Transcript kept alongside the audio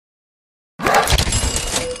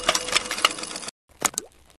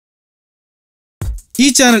ഈ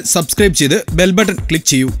channel subscribe ചെയ്ത് bell button click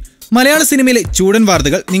ചെയ്യൂ. മലയാള സിനിമയിലെ ചൂടൻ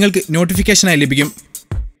വാർത്തകൾ നിങ്ങൾക്ക് നോട്ടിഫിക്കേഷനായി ലഭിക്കും.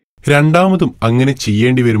 രണ്ടാമതും അങ്ങനെ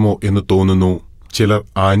ചെയ്യേണ്ടി വരുമോ എന്ന് തോന്നുന്നു. ചിലർ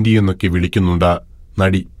ആന്റി എന്നൊക്കെ വിളിക്കുന്നുണ്ട്.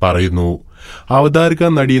 നടി പറയുന്നു. അവതാരക,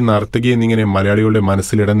 നടി, നർത്തകി എന്നിങ്ങനെ മലയാളികളുടെ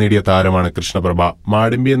മനസ്സിലിടം നേടിയ താരമാണ് കൃഷ്ണപ്രഭ.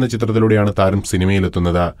 മാടമ്പി എന്ന ചിത്രത്തിലൂടെയാണ് താരം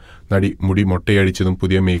സിനിമയിലെത്തുന്നത്. നടി മുടി മൊട്ടയടിച്ചതും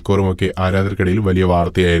പുതിയ മേക്കോറുമൊക്കെ ആരാധകർക്കിടയിൽ വലിയ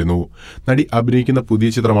വാർത്തയായിരുന്നു. നടി അഭിനയിക്കുന്ന പുതിയ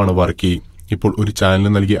ചിത്രമാണ് വർക്കി. ഇപ്പോൾ ഒരു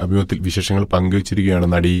ചാനലിന് നൽകിയ അഭിമുഖത്തിൽ വിശേഷങ്ങൾ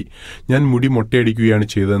പങ്കുവച്ചിരിക്കുകയാണ് നടി. ഞാൻ മുടി മൊട്ടയടിക്കുകയാണ്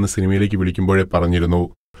ചെയ്തതെന്ന് സിനിമയിലേക്ക് വിളിക്കുമ്പോഴേ പറഞ്ഞിരുന്നു.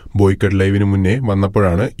 ബോയ്ക്കട്ട് ലൈവിന് മുന്നേ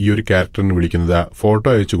വന്നപ്പോഴാണ് ഈ ഒരു ക്യാരക്ടറിന് വിളിക്കുന്നത്. ഫോട്ടോ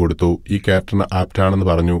അയച്ചു കൊടുത്തു. ഈ ക്യാരക്ടറിന് ആപ്റ്റാണെന്ന്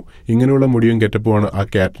പറഞ്ഞു. ഇങ്ങനെയുള്ള മുടിയും ഗെറ്റപ്പുമാണ് ആ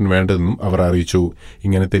ക്യാരക്ടറിന് വേണ്ടതെന്നും അവർ അറിയിച്ചു.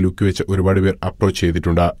 ഇങ്ങനത്തെ ലുക്ക് വെച്ച് ഒരുപാട് പേർ അപ്രോച്ച്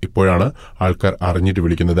ചെയ്തിട്ടുണ്ട്. ഇപ്പോഴാണ് ആൾക്കാർ അറിഞ്ഞിട്ട്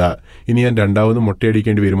വിളിക്കുന്നത്. ഇനി ഞാൻ രണ്ടാമതും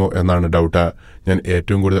മൊട്ടയടിക്കേണ്ടി വരുമോ എന്നാണ് ഡൗട്ട്. ഞാൻ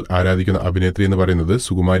ഏറ്റവും കൂടുതൽ ആരാധിക്കുന്ന അഭിനേത്രി എന്ന് പറയുന്നത്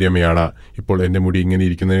സുകുമാരി അമ്മയാണ്. ഇപ്പോൾ എന്റെ മുടി ഇങ്ങനെ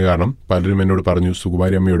ഇരിക്കുന്നതിന് കാരണം പലരും എന്നോട് പറഞ്ഞു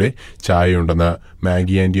സുകുമാരി അമ്മയുടെ ചായയുണ്ടെന്ന്.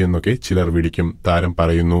 മാഗി ആന്റി എന്നൊക്കെ ചിലർ വിളിക്കും, താരം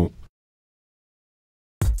പറയുന്നു.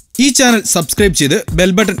 ഈ ചാനൽ സബ്സ്ക്രൈബ് ചെയ്ത്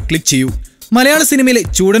ബെൽ ബട്ടൺ ക്ലിക്ക് ചെയ്യൂ. മലയാള സിനിമയിലെ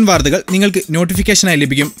ചൂടൻ വാർത്തകൾ നിങ്ങൾക്ക് നോട്ടിഫിക്കേഷനായി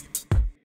ലഭിക്കും.